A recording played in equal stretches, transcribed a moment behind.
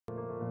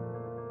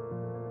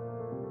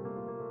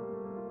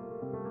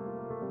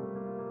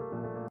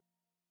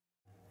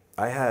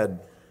I had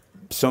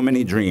so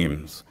many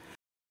dreams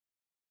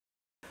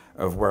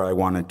of where I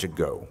wanted to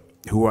go,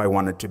 who I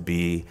wanted to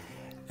be,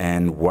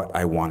 and what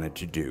I wanted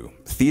to do.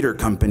 Theater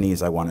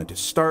companies I wanted to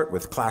start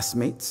with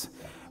classmates,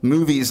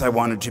 movies I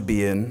wanted to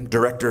be in,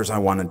 directors I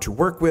wanted to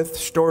work with,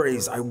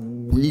 stories I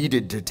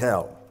needed to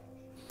tell.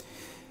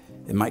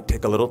 It might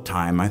take a little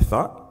time, I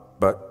thought,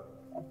 but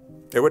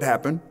it would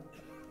happen.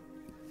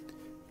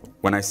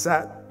 When I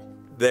sat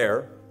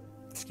there,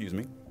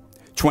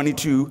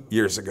 22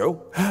 years ago,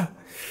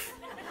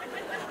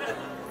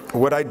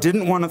 what I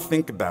didn't want to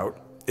think about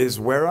is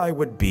where I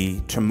would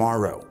be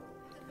tomorrow.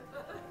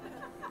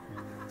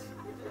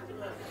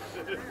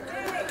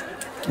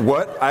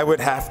 What I would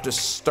have to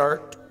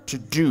start to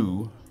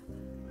do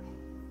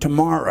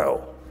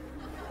tomorrow.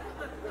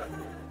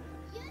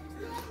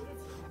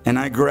 And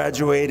I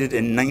graduated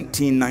in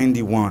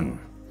 1991,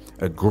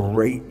 a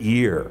great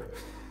year,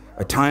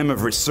 a time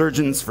of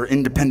resurgence for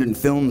independent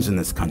films in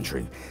this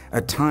country,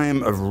 a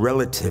time of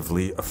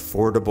relatively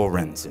affordable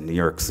rents in New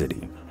York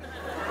City.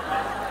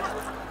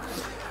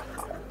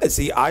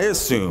 See, I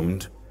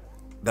assumed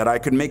that I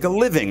could make a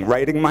living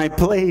writing my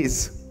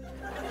plays.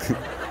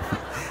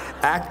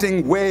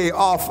 Acting way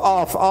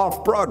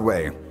off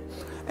Broadway.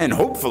 And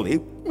hopefully,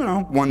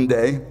 one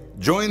day,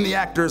 join the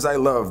actors I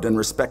loved and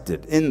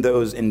respected in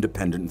those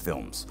independent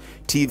films.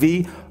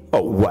 TV?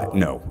 Oh, what?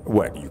 No.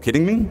 What, are you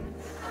kidding me?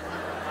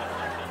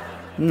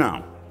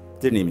 No,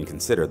 didn't even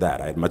consider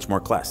that. I had much more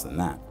class than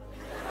that.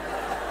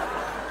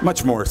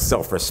 Much more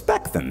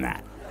self-respect than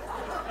that.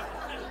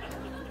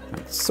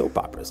 Like soap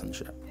operas and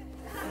shit.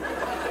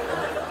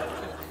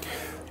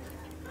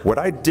 What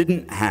I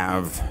didn't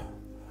have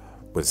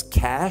was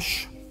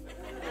cash,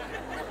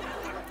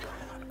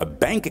 a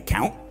bank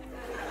account,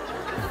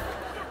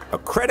 a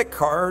credit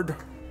card,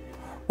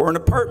 or an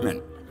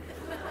apartment.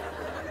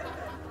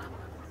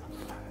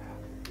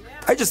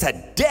 I just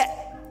had debt.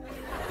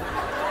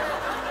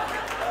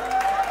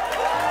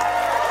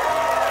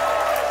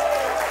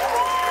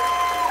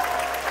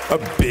 A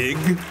big,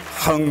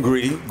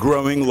 hungry,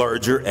 growing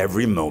larger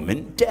every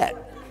moment debt.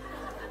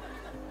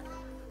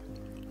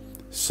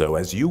 So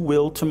as you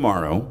will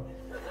tomorrow,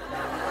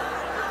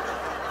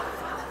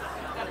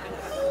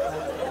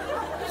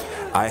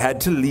 I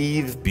had to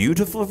leave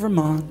beautiful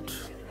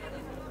Vermont.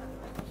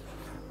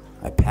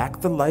 I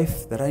packed the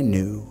life that I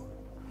knew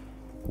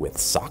with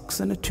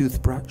socks and a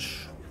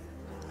toothbrush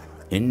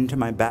into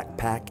my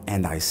backpack,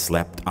 and I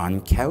slept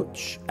on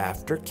couch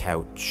after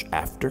couch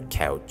after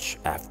couch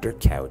after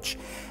couch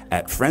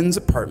at friends'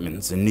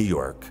 apartments in New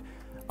York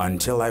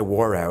until I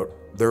wore out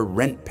their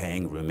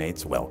rent-paying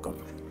roommates'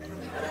 welcome.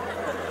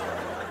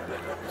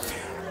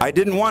 I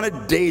didn't want a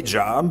day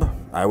job.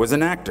 I was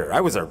an actor.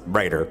 I was a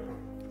writer.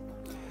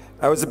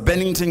 I was a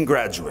Bennington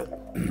graduate.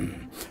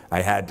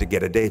 I had to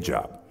get a day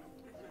job.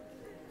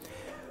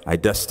 I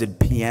dusted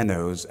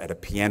pianos at a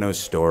piano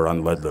store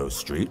on Ludlow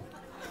Street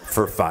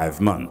for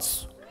 5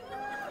 months.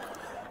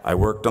 I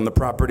worked on the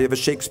property of a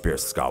Shakespeare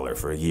scholar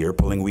for a year,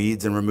 pulling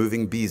weeds and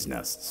removing bees'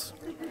 nests.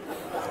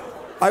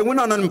 I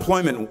went on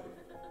unemployment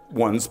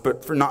once,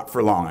 but not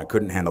for long. I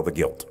couldn't handle the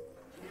guilt.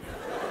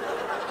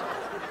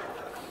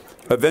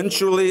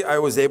 Eventually, I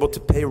was able to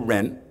pay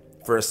rent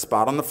for a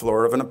spot on the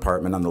floor of an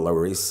apartment on the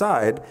Lower East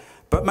Side,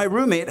 but my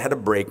roommate had a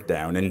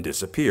breakdown and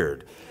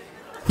disappeared.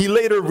 He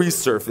later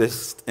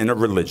resurfaced in a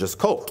religious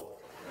cult.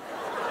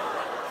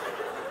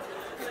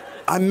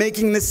 I'm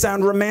making this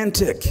sound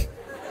romantic.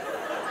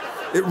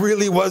 It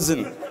really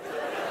wasn't.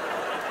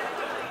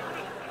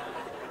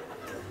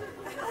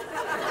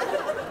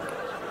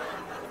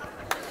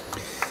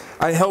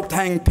 I helped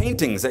hang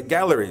paintings at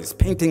galleries,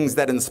 paintings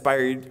that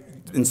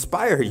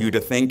inspire you to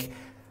think,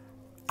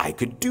 I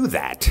could do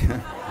that.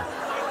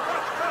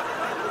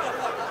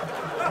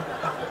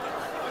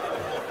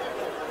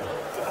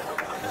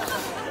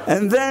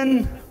 And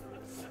then,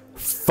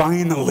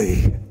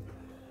 finally,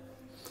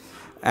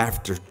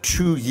 after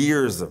 2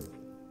 years of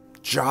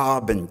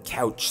job and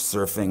couch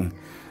surfing,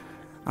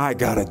 I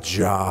got a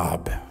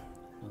job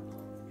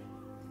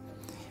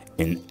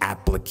in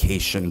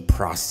application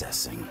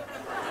processing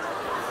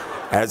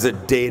as a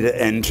data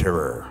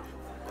enterer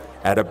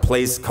at a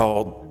place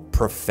called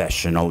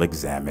Professional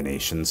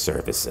Examination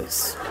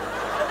Services.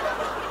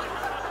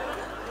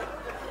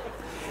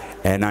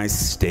 And I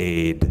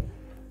stayed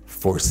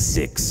for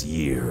 6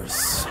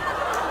 years.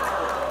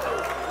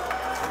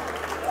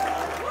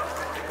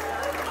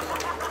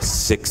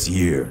 6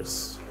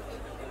 years.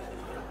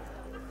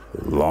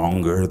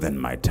 Longer than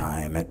my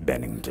time at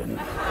Bennington.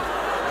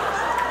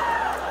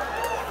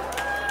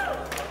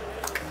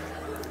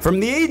 From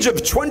the age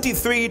of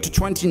 23 to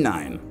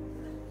 29,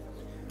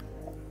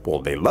 well,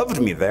 they loved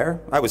me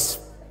there. I was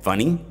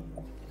funny.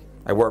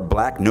 I wore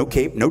black, no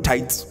cape, no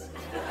tights.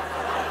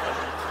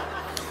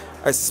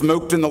 I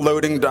smoked in the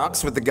loading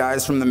docks with the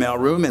guys from the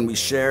mailroom, and we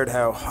shared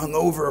how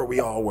hungover we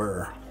all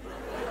were.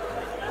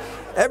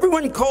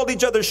 Everyone called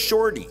each other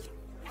Shorty.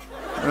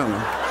 I don't know.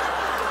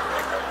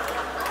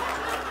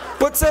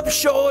 What's up,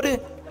 Shorty?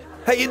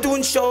 How you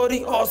doing,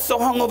 Shorty? Oh, so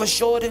hungover,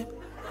 Shorty.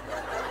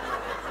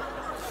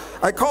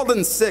 I called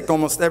in sick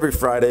almost every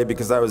Friday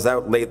because I was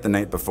out late the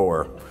night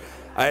before.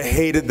 I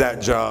hated that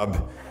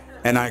job,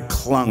 and I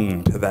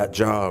clung to that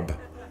job.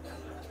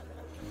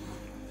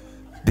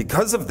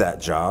 Because of that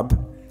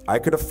job, I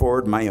could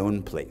afford my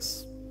own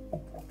place.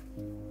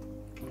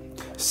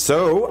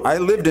 So I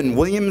lived in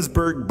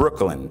Williamsburg,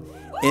 Brooklyn,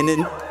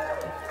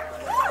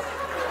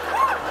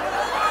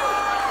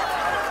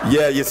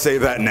 Yeah, you say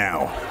that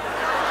now.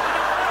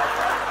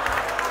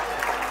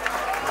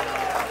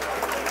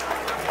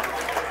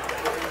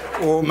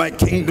 Oh, my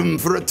kingdom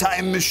for a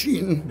time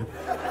machine.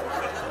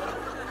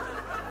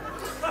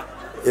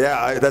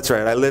 Yeah, that's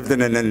right. I lived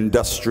in an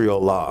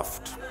industrial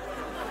loft.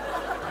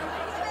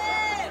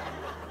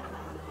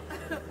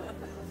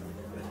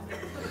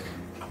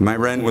 My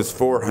rent was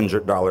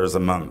 $400 a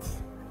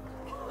month.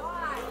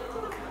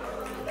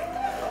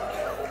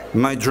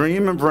 My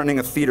dream of running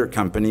a theater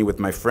company with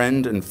my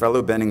friend and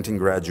fellow Bennington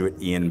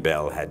graduate Ian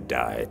Bell had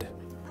died.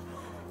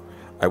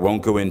 I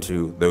won't go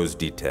into those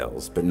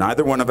details, but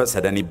neither one of us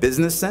had any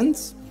business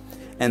sense,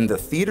 and the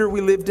theater we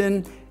lived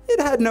in,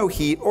 it had no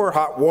heat or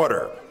hot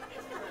water.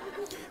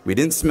 We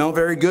didn't smell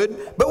very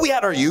good, but we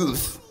had our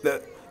youth.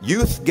 The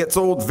youth gets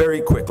old very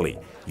quickly.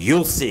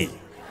 You'll see.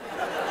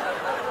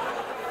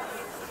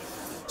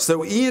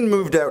 So Ian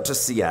moved out to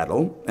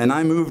Seattle, and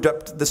I moved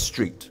up the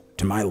street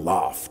to my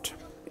loft.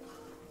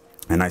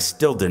 And I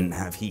still didn't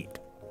have heat.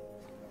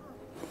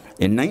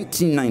 In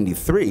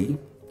 1993,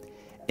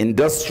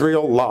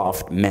 industrial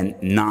loft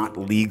meant not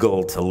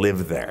legal to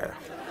live there.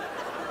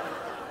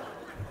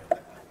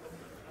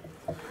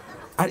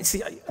 I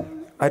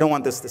don't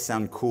want this to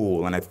sound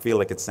cool, and I feel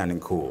like it's sounding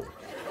cool.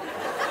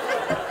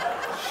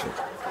 Shit.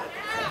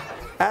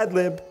 Ad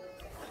lib.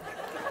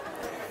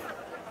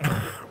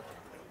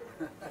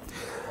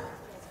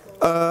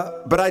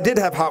 But I did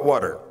have hot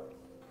water.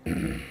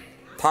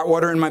 Hot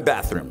water in my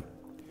bathroom,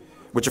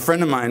 which a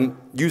friend of mine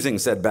using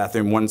said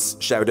bathroom once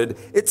shouted,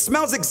 "It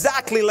smells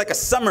exactly like a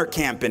summer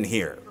camp in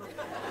here."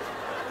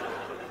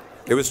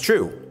 It was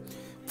true.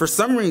 For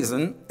some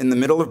reason, in the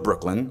middle of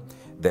Brooklyn,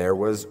 there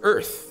was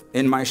earth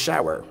in my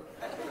shower.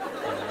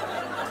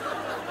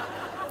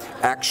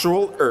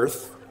 Actual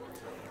earth.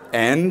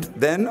 And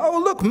then, oh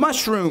look,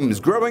 mushrooms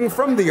growing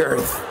from the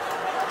earth.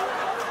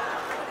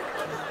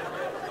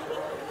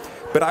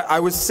 But I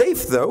was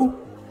safe though.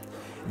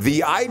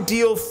 The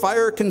Ideal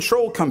Fire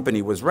Control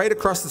Company was right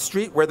across the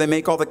street where they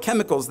make all the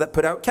chemicals that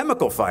put out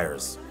chemical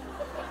fires.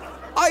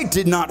 I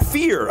did not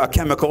fear a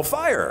chemical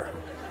fire.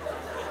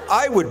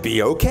 I would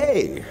be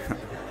okay.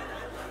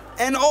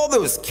 And all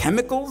those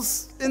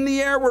chemicals in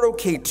the air were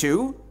okay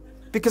too,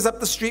 because up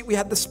the street we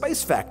had the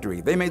spice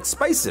factory. They made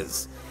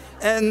spices.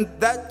 And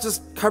that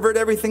just covered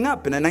everything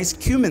up in a nice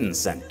cumin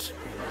scent.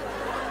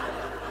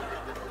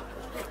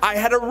 I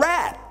had a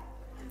rat,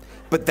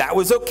 but that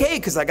was okay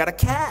because I got a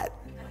cat.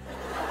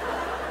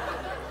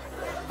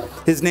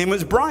 His name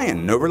was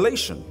Brian, no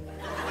relation.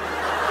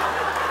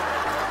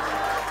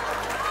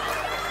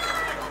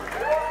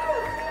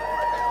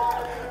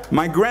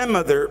 My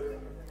grandmother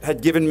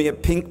had given me a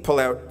pink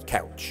pull-out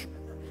couch.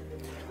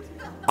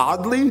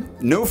 Oddly,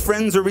 no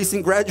friends or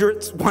recent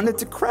graduates wanted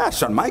to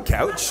crash on my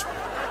couch.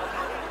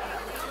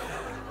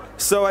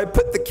 So I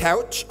put the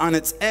couch on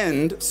its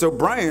end so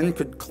Brian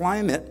could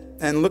climb it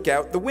and look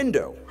out the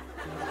window.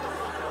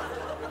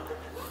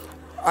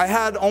 I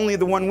had only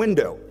the one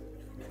window.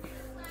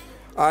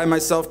 I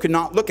myself could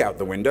not look out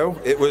the window.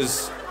 It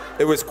was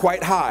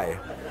quite high.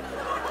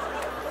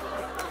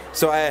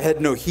 So I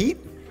had no heat,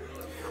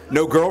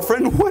 no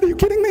girlfriend. What, are you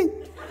kidding me?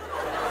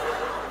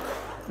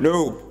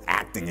 No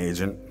acting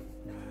agent.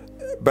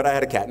 But I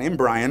had a cat named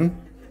Brian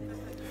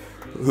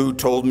who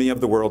told me of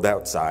the world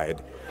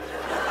outside.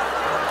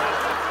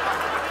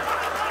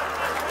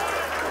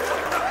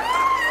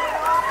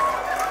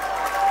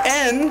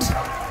 And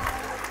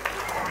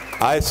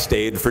I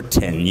stayed for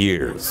 10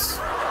 years.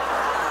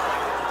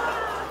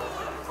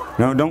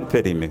 No, don't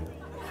pity me.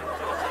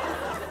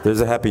 There's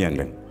a happy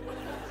ending.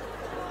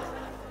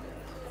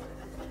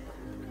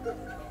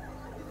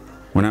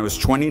 When I was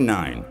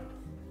 29,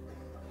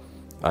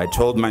 I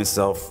told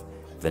myself,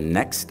 the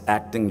next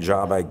acting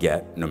job I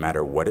get, no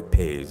matter what it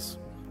pays,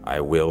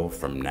 I will,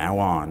 from now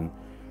on,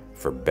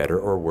 for better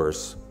or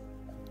worse,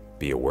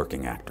 be a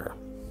working actor.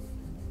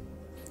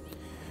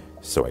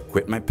 So I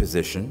quit my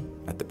position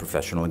at the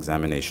Professional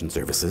Examination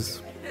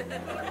Services.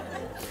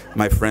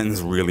 My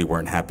friends really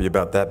weren't happy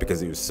about that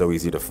because it was so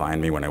easy to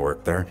find me when I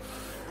worked there.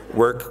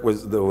 Work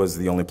was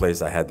the only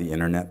place I had the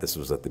internet. This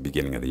was at the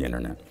beginning of the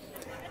internet.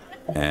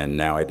 And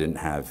now I didn't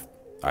have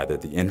either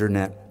the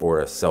internet or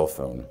a cell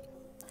phone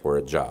or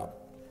a job.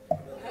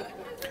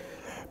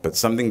 But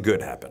something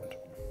good happened.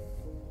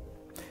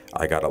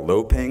 I got a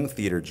low-paying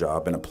theater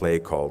job in a play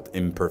called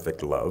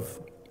Imperfect Love,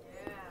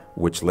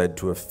 which led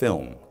to a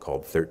film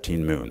called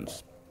 13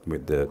 Moons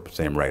with the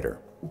same writer,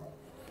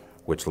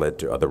 which led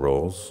to other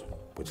roles,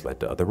 which led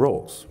to other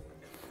roles.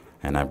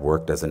 And I've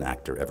worked as an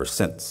actor ever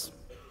since.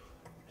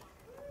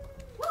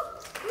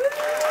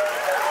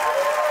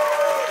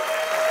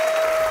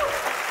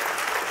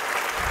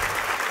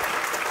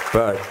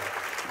 But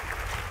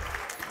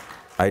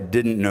I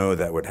didn't know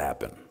that would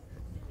happen.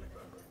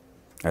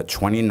 At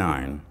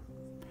 29,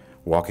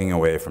 walking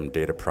away from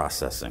data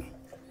processing,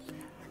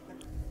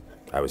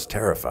 I was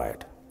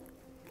terrified.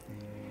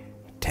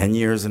 10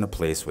 years in a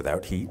place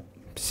without heat,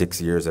 6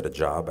 years at a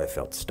job I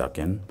felt stuck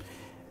in.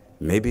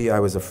 Maybe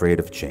I was afraid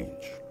of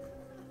change.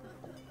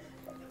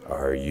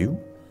 Are you?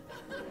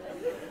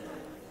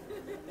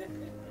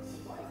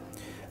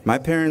 My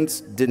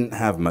parents didn't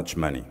have much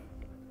money,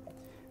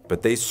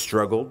 but they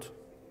struggled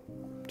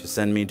to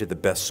send me to the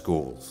best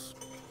schools.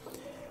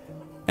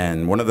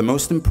 And one of the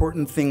most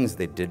important things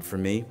they did for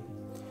me,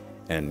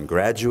 and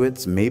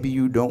graduates, maybe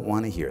you don't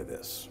want to hear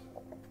this,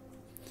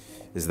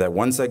 is that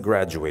once I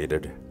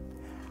graduated,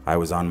 I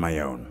was on my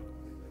own.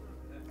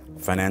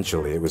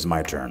 Financially, it was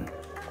my turn.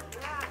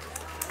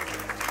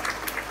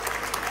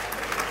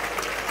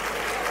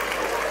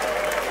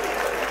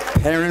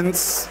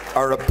 Parents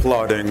are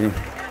applauding,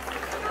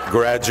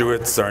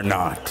 graduates are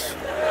not.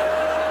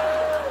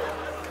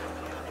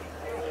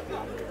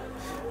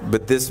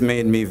 But this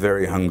made me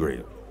very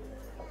hungry,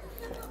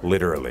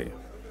 literally.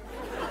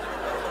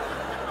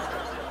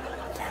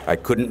 I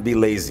couldn't be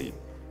lazy.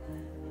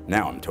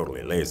 Now I'm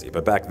totally lazy,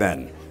 but back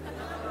then,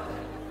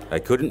 I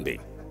couldn't be.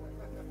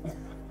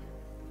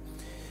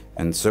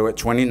 And so at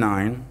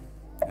 29,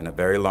 and at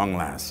very long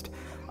last,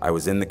 I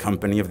was in the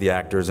company of the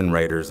actors and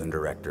writers and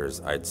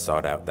directors I'd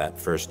sought out that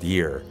first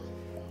year,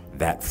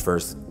 that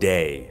first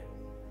day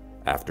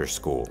after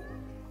school.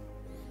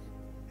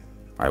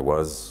 I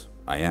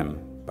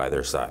am by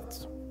their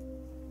sides.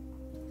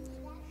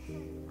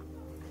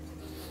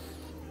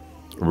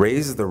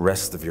 Raise the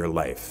rest of your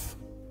life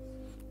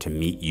to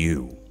meet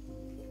you.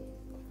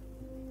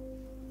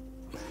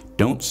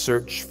 Don't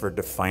search for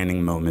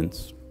defining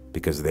moments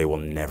because they will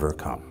never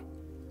come.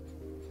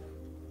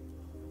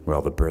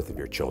 Well, the birth of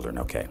your children,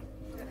 okay,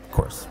 of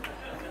course.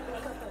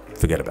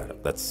 Forget about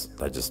it.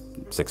 I just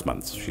 6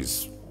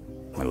 months.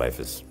 My life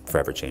is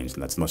forever changed,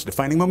 and that's the most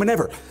defining moment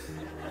ever.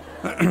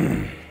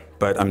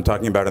 But I'm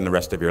talking about in the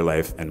rest of your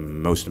life,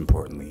 and most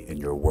importantly, in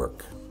your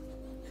work.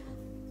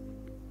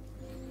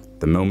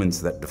 The moments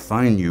that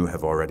define you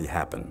have already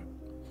happened,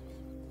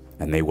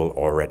 and they will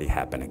already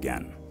happen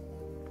again.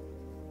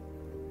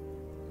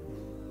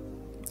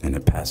 And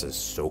it passes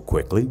so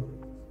quickly.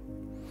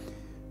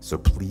 So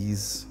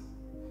please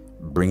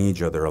bring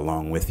each other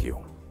along with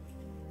you.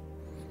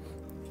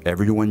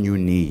 Everyone you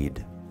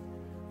need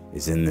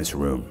is in this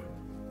room.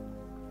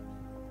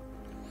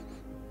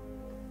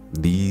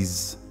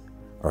 These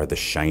are the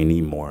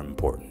shiny, more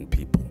important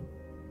people.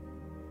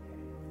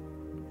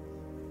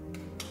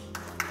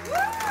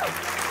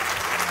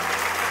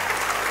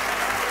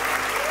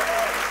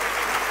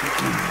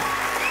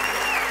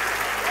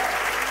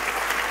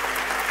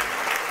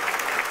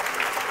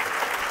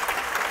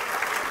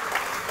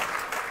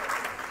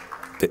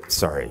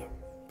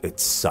 It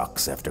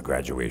sucks after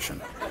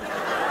graduation.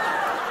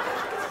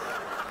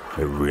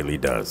 It really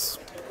does.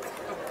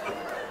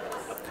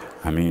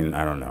 I mean,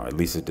 I don't know, at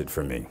least it did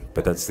for me,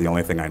 but that's the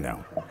only thing I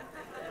know.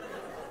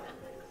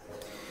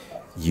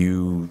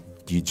 You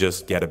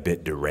just get a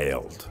bit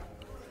derailed.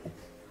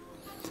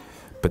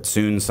 But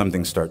soon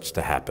something starts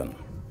to happen.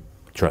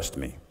 Trust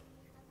me.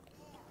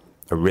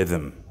 A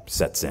rhythm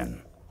sets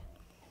in.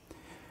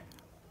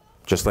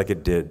 Just like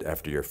it did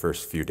after your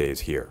first few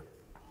days here.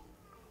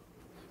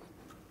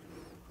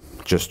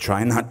 Just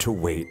try not to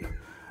wait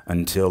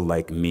until,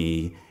 like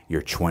me,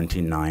 you're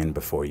 29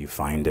 before you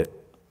find it.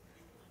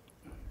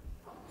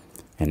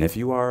 And if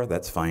you are,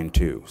 that's fine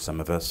too. Some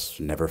of us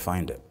never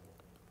find it.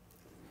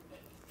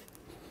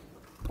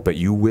 But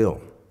you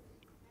will.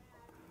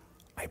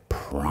 I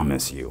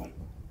promise you.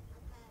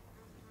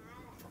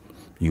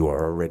 You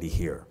are already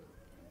here.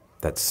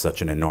 That's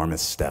such an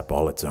enormous step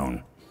all its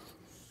own.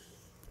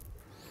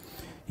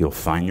 You'll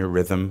find your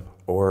rhythm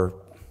or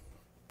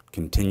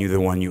continue the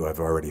one you have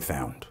already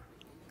found.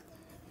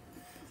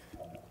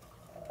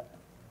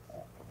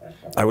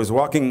 I was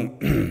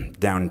walking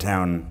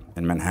downtown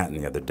in Manhattan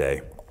the other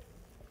day,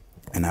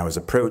 and I was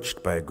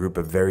approached by a group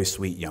of very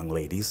sweet young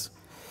ladies.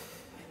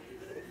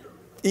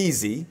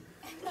 Easy.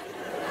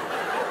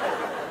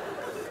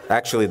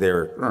 Actually, they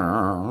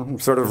were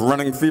sort of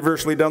running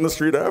feverishly down the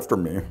street after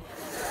me.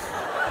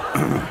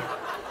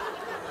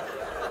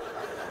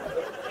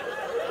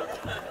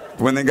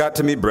 When they got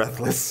to me,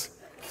 breathless,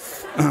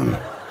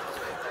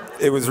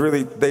 it was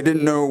really, they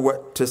didn't know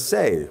what to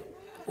say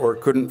or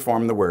couldn't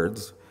form the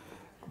words,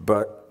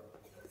 but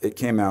it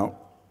came out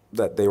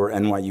that they were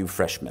NYU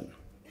freshmen,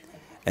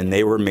 and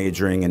they were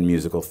majoring in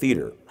musical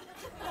theater.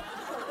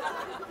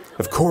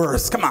 Of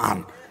course, come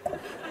on.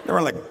 They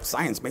were like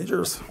science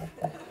majors.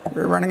 They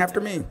were running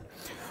after me.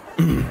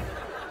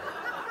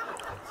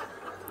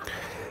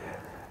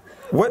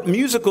 What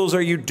musicals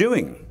are you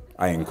doing?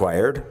 I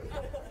inquired.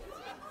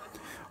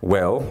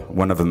 Well,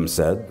 one of them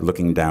said,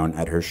 looking down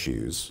at her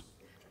shoes,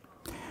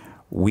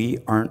 we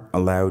aren't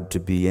allowed to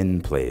be in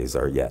plays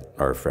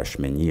our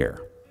freshman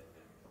year.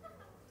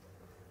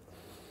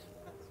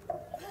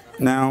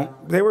 Now,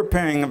 they were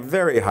paying a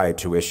very high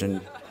tuition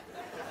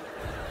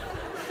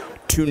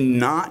to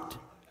not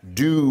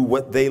do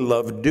what they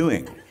love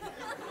doing.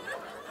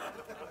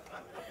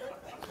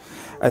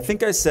 I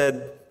think I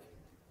said,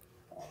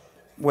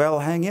 well,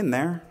 hang in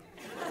there.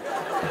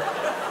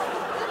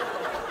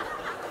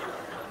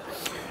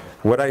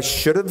 What I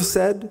should have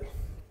said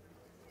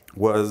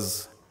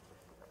was,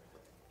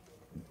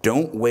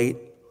 don't wait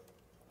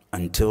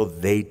until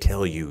they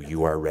tell you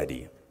you are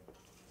ready.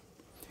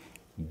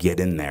 Get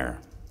in there,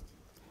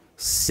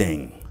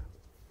 sing,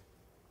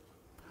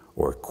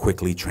 or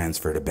quickly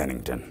transfer to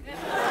Bennington.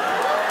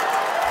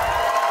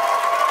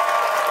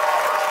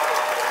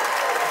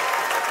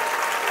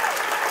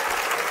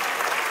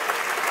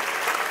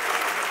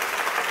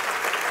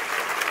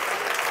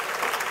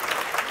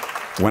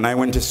 When I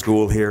went to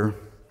school here,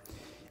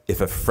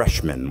 if a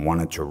freshman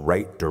wanted to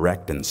write,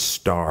 direct, and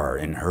star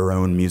in her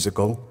own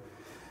musical,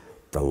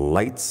 the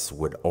lights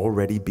would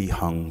already be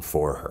hung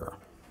for her.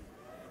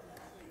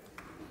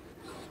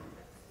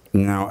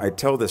 Now, I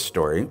tell this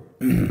story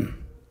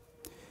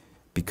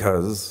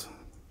because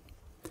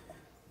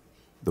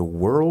the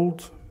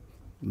world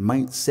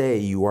might say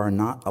you are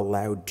not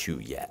allowed to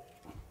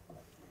yet.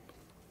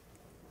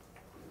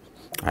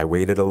 I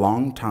waited a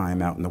long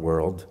time out in the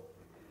world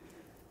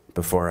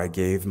before I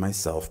gave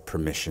myself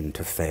permission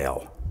to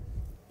fail.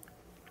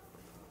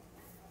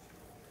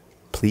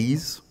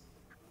 Please,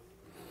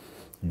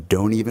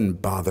 don't even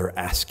bother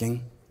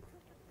asking.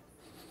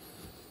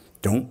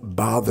 Don't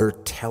bother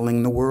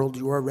telling the world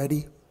you are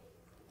ready.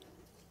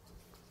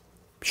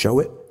 Show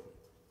it.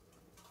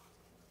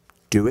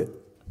 Do it.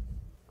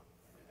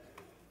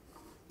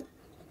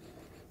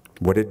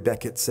 What did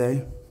Beckett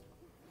say?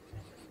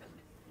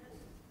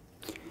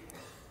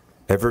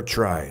 Ever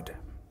tried,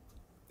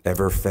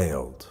 ever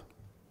failed,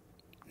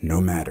 no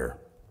matter.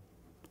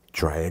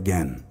 Try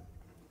again,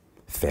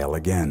 fail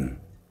again,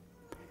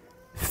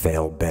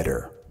 fail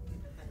better.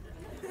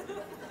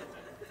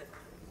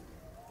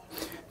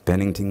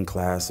 Bennington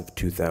class of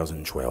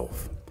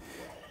 2012.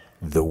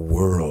 The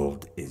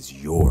world is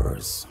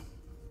yours.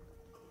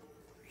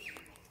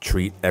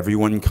 Treat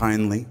everyone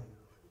kindly.